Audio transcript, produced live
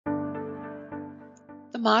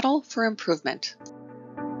model for improvement.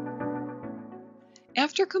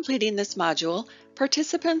 After completing this module,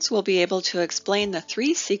 participants will be able to explain the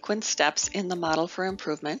 3 sequence steps in the model for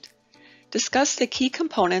improvement, discuss the key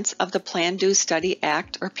components of the Plan, Do, Study,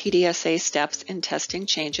 Act or PDSA steps in testing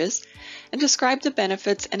changes, and describe the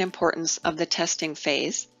benefits and importance of the testing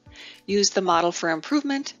phase, use the model for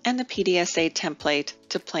improvement and the PDSA template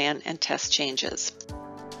to plan and test changes.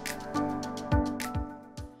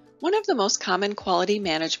 One of the most common quality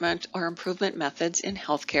management or improvement methods in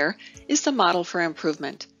healthcare is the model for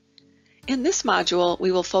improvement. In this module,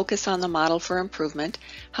 we will focus on the model for improvement.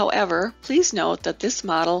 However, please note that this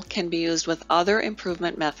model can be used with other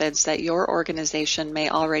improvement methods that your organization may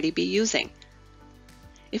already be using.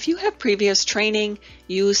 If you have previous training,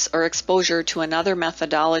 use, or exposure to another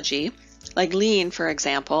methodology, like Lean, for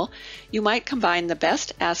example, you might combine the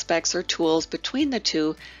best aspects or tools between the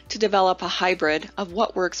two to develop a hybrid of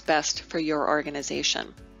what works best for your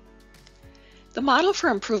organization. The model for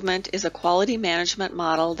improvement is a quality management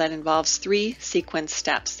model that involves 3 sequence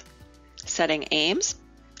steps: setting aims,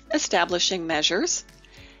 establishing measures,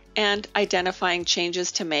 and identifying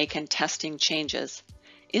changes to make and testing changes.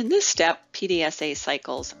 In this step, PDSA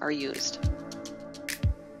cycles are used.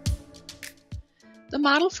 The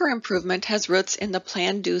model for improvement has roots in the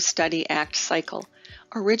Plan, Do, Study, Act cycle,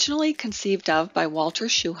 originally conceived of by Walter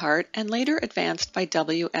Shewhart and later advanced by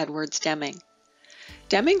W. Edwards Deming.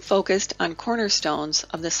 Deming focused on cornerstones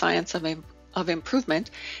of the science of improvement,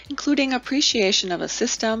 including appreciation of a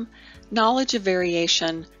system, knowledge of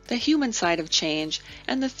variation, the human side of change,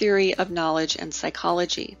 and the theory of knowledge and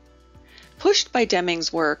psychology. Pushed by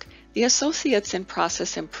Deming's work, the Associates in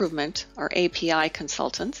Process Improvement, or API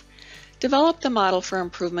consultants, developed the model for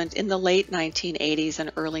improvement in the late 1980s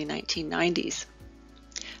and early 1990s.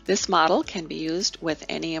 This model can be used with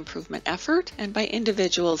any improvement effort and by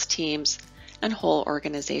individuals, teams, and whole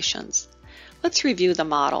organizations. Let's review the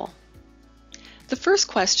model. The first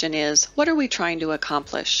question is, what are we trying to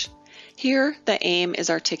accomplish? Here, the aim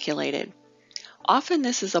is articulated. Often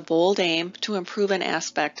this is a bold aim to improve an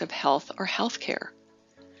aspect of health or healthcare.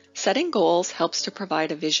 Setting goals helps to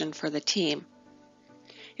provide a vision for the team.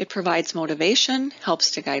 It provides motivation,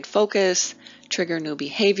 helps to guide focus, trigger new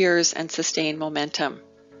behaviors, and sustain momentum.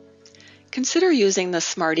 Consider using the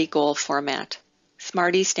SMARTY goal format.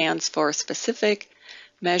 SMARTY stands for specific,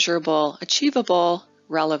 measurable, achievable,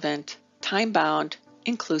 relevant, time-bound,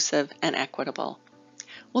 inclusive, and equitable.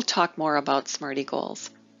 We'll talk more about SMARTY goals.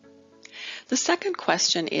 The second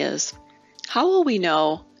question is, how will we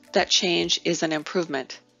know that change is an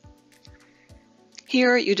improvement?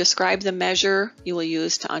 Here you describe the measure you will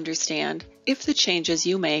use to understand if the changes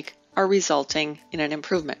you make are resulting in an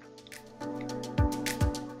improvement.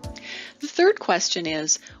 The third question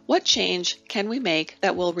is, what change can we make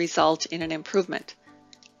that will result in an improvement?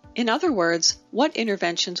 In other words, what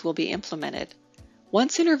interventions will be implemented?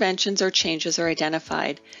 Once interventions or changes are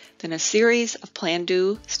identified, then a series of Plan,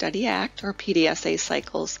 Do, Study, Act, or PDSA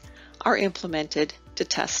cycles are implemented to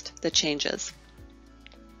test the changes.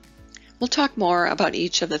 We'll talk more about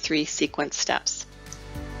each of the 3 sequence steps.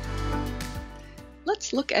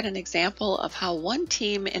 Let's look at an example of how one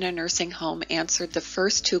team in a nursing home answered the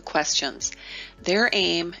first 2 questions, their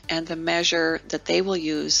aim and the measure that they will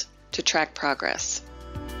use to track progress.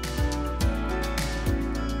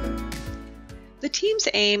 The team's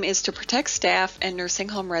aim is to protect staff and nursing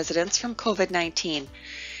home residents from COVID-19.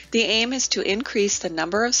 The aim is to increase the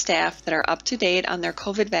number of staff that are up to date on their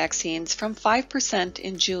COVID vaccines from 5%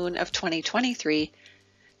 in June of 2023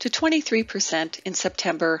 to 23% in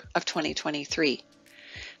September of 2023.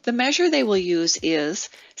 The measure they will use is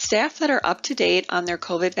staff that are up to date on their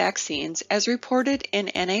COVID vaccines as reported in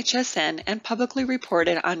NHSN and publicly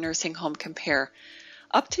reported on Nursing Home Compare.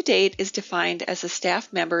 Up to date is defined as the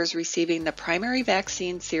staff members receiving the primary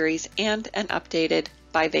vaccine series and an updated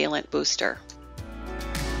bivalent booster.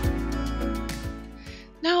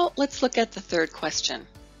 Now let's look at the third question.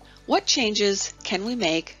 What changes can we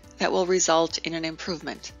make that will result in an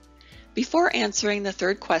improvement? Before answering the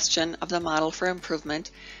third question of the model for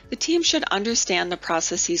improvement, the team should understand the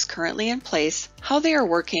processes currently in place, how they are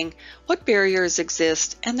working, what barriers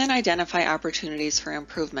exist, and then identify opportunities for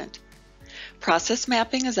improvement. Process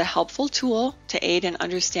mapping is a helpful tool to aid in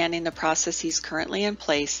understanding the processes currently in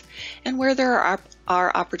place and where there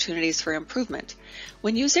are opportunities for improvement.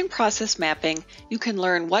 When using process mapping, you can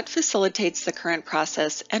learn what facilitates the current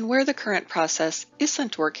process and where the current process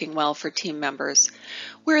isn't working well for team members,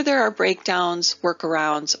 where there are breakdowns,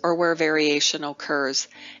 workarounds, or where variation occurs,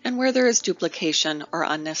 and where there is duplication or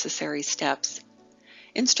unnecessary steps.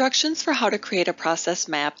 Instructions for how to create a process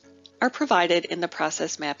map are provided in the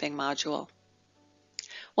process mapping module.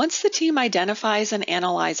 Once the team identifies and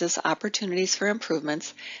analyzes opportunities for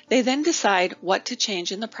improvements, they then decide what to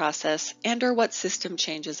change in the process and/or what system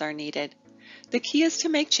changes are needed. The key is to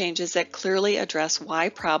make changes that clearly address why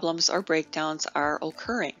problems or breakdowns are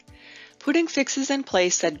occurring. Putting fixes in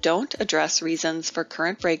place that don't address reasons for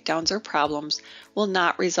current breakdowns or problems will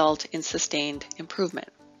not result in sustained improvement.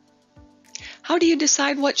 How do you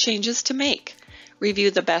decide what changes to make? Review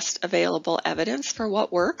the best available evidence for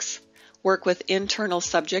what works, work with internal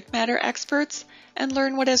subject matter experts, and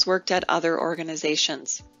learn what has worked at other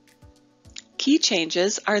organizations. Key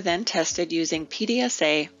changes are then tested using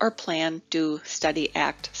PDSA or Plan, Do, Study,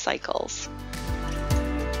 Act cycles.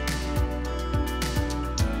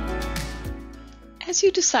 As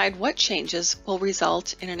you decide what changes will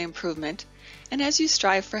result in an improvement, and as you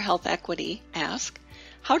strive for health equity, ask,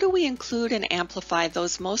 how do we include and amplify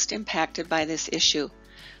those most impacted by this issue?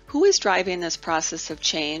 Who is driving this process of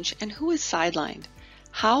change and who is sidelined?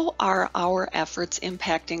 How are our efforts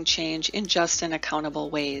impacting change in just and accountable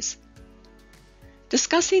ways?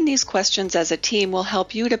 Discussing these questions as a team will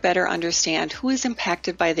help you to better understand who is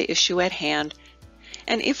impacted by the issue at hand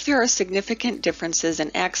and if there are significant differences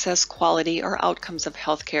in access, quality, or outcomes of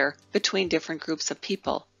healthcare between different groups of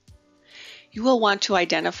people. You will want to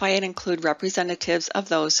identify and include representatives of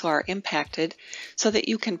those who are impacted so that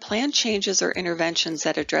you can plan changes or interventions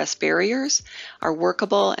that address barriers, are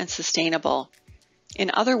workable and sustainable.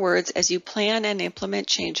 In other words, as you plan and implement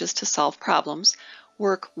changes to solve problems,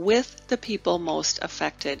 work with the people most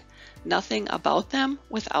affected, nothing about them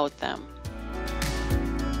without them.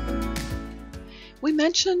 We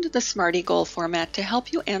mentioned the SMARTY goal format to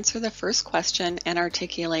help you answer the first question and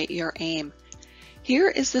articulate your aim. Here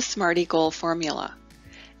is the SMARTY goal formula.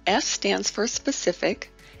 S stands for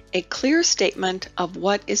specific, a clear statement of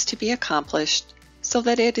what is to be accomplished so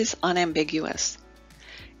that it is unambiguous.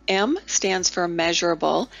 M stands for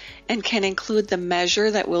measurable and can include the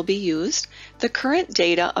measure that will be used, the current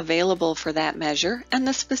data available for that measure, and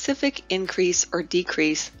the specific increase or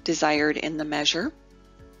decrease desired in the measure.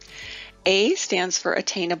 A stands for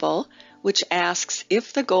attainable, which asks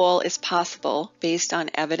if the goal is possible based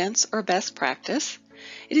on evidence or best practice.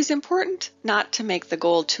 It is important not to make the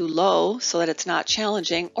goal too low so that it's not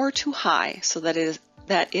challenging or too high so that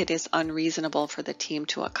it is unreasonable for the team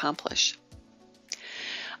to accomplish.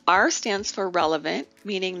 R stands for relevant,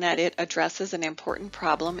 meaning that it addresses an important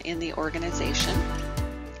problem in the organization.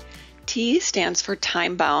 T stands for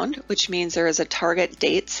time-bound, which means there is a target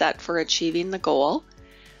date set for achieving the goal.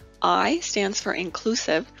 I stands for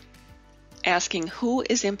inclusive, asking who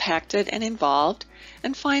is impacted and involved.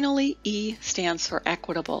 And finally, E stands for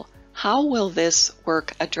equitable. How will this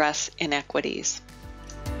work address inequities?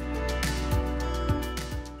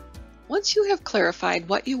 Once you have clarified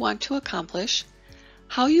what you want to accomplish,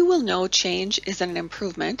 how you will know change is an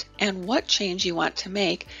improvement, and what change you want to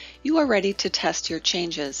make, you are ready to test your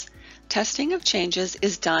changes. Testing of changes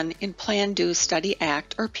is done in Plan, Do, Study,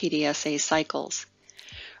 Act, or PDSA cycles.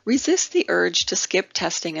 Resist the urge to skip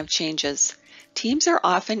testing of changes. Teams are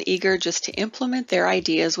often eager just to implement their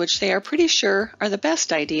ideas, which they are pretty sure are the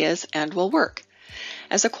best ideas and will work.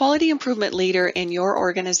 As a quality improvement leader in your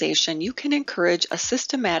organization, you can encourage a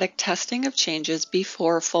systematic testing of changes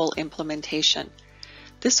before full implementation.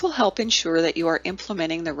 This will help ensure that you are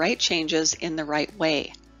implementing the right changes in the right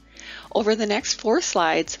way. Over the next 4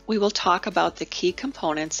 slides, we will talk about the key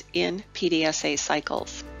components in PDSA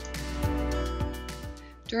cycles.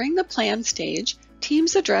 During the plan stage,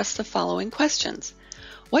 teams address the following questions.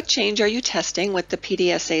 What change are you testing with the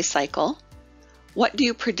PDSA cycle? What do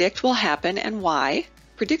you predict will happen and why?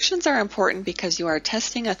 Predictions are important because you are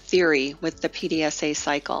testing a theory with the PDSA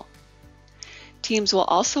cycle. Teams will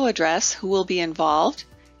also address who will be involved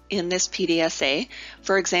in this PDSA.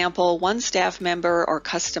 For example, one staff member or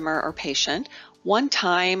customer or patient, one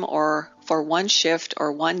time or for one shift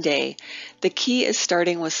or one day. The key is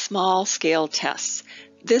starting with small scale tests.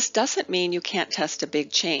 This doesn't mean you can't test a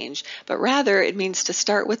big change, but rather it means to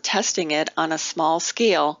start with testing it on a small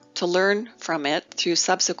scale to learn from it through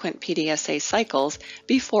subsequent PDSA cycles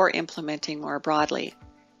before implementing more broadly.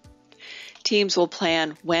 Teams will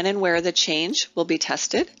plan when and where the change will be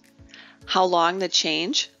tested, how long the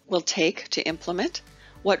change will take to implement,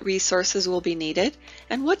 what resources will be needed,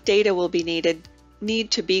 and what data will be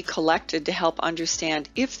need to be collected to help understand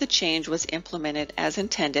if the change was implemented as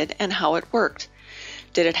intended and how it worked.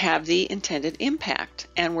 Did it have the intended impact?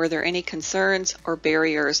 And were there any concerns or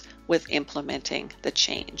barriers with implementing the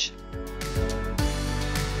change?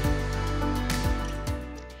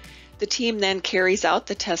 The team then carries out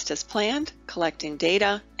the test as planned, collecting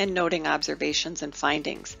data and noting observations and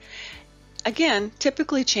findings. Again,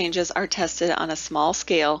 typically changes are tested on a small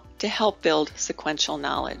scale to help build sequential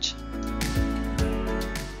knowledge.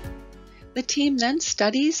 The team then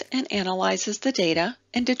studies and analyzes the data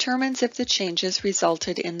and determines if the changes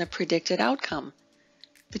resulted in the predicted outcome.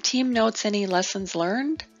 The team notes any lessons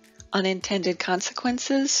learned, unintended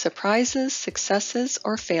consequences, surprises, successes,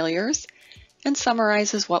 or failures, and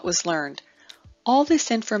summarizes what was learned. All this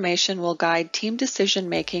information will guide team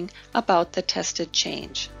decision-making about the tested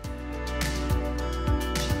change.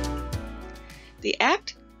 The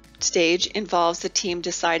ACT stage involves the team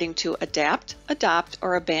deciding to adapt, adopt,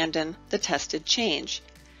 or abandon the tested change.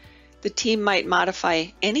 The team might modify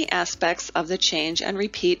any aspects of the change and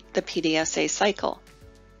repeat the PDSA cycle.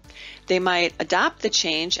 They might adopt the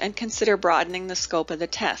change and consider broadening the scope of the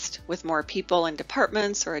test with more people and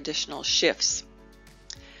departments or additional shifts.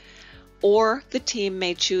 Or the team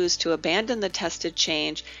may choose to abandon the tested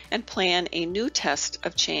change and plan a new test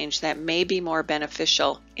of change that may be more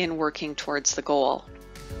beneficial in working towards the goal.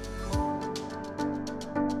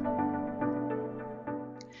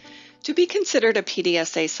 To be considered a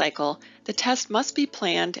PDSA cycle, the test must be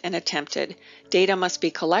planned and attempted, data must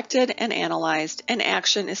be collected and analyzed, and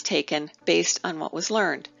action is taken based on what was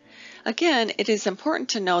learned. Again, it is important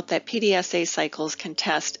to note that PDSA cycles can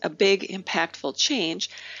test a big, impactful change.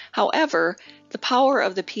 However, the power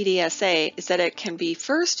of the PDSA is that it can be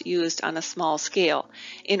first used on a small scale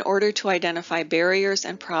in order to identify barriers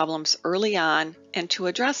and problems early on and to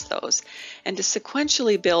address those, and to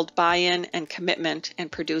sequentially build buy-in and commitment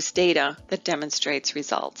and produce data that demonstrates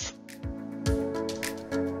results.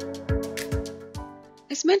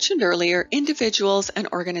 As mentioned earlier, individuals and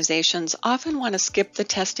organizations often want to skip the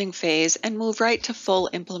testing phase and move right to full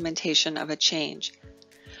implementation of a change.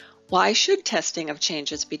 Why should testing of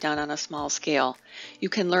changes be done on a small scale? You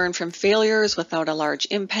can learn from failures without a large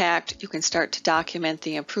impact, you can start to document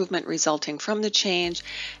the improvement resulting from the change,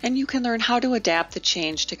 and you can learn how to adapt the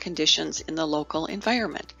change to conditions in the local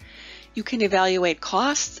environment. You can evaluate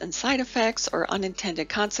costs and side effects or unintended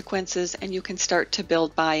consequences, and you can start to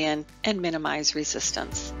build buy-in and minimize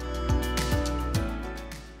resistance.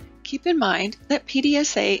 Keep in mind that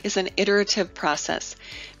PDSA is an iterative process,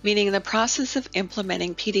 meaning the process of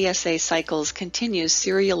implementing PDSA cycles continues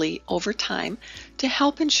serially over time to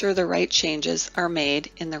help ensure the right changes are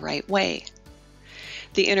made in the right way.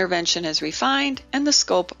 The intervention is refined and the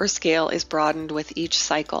scope or scale is broadened with each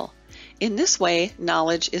cycle. In this way,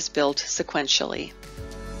 knowledge is built sequentially.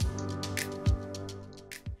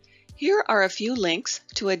 Here are a few links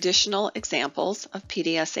to additional examples of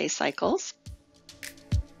PDSA cycles.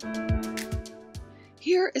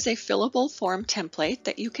 Here is a fillable form template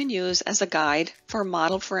that you can use as a guide for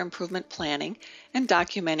model for improvement planning and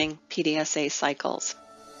documenting PDSA cycles.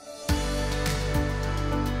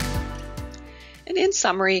 And in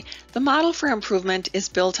summary, the model for improvement is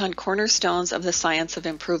built on cornerstones of the science of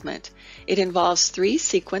improvement. It involves 3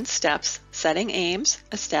 sequence steps: setting aims,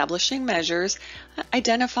 establishing measures,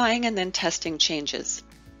 identifying and then testing changes.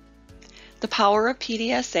 The power of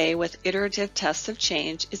PDSA with iterative tests of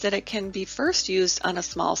change is that it can be first used on a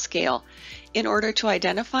small scale in order to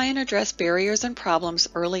identify and address barriers and problems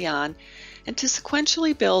early on, and to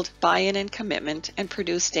sequentially build buy-in and commitment and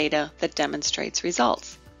produce data that demonstrates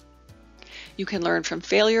results. You can learn from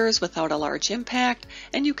failures without a large impact,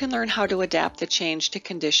 and you can learn how to adapt the change to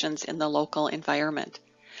conditions in the local environment.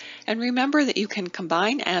 And remember that you can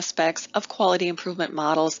combine aspects of quality improvement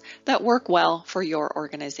models that work well for your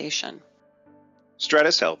organization.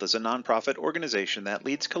 Stratus Health is a nonprofit organization that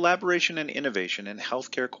leads collaboration and innovation in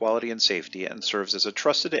healthcare quality and safety and serves as a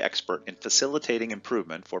trusted expert in facilitating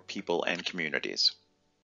improvement for people and communities.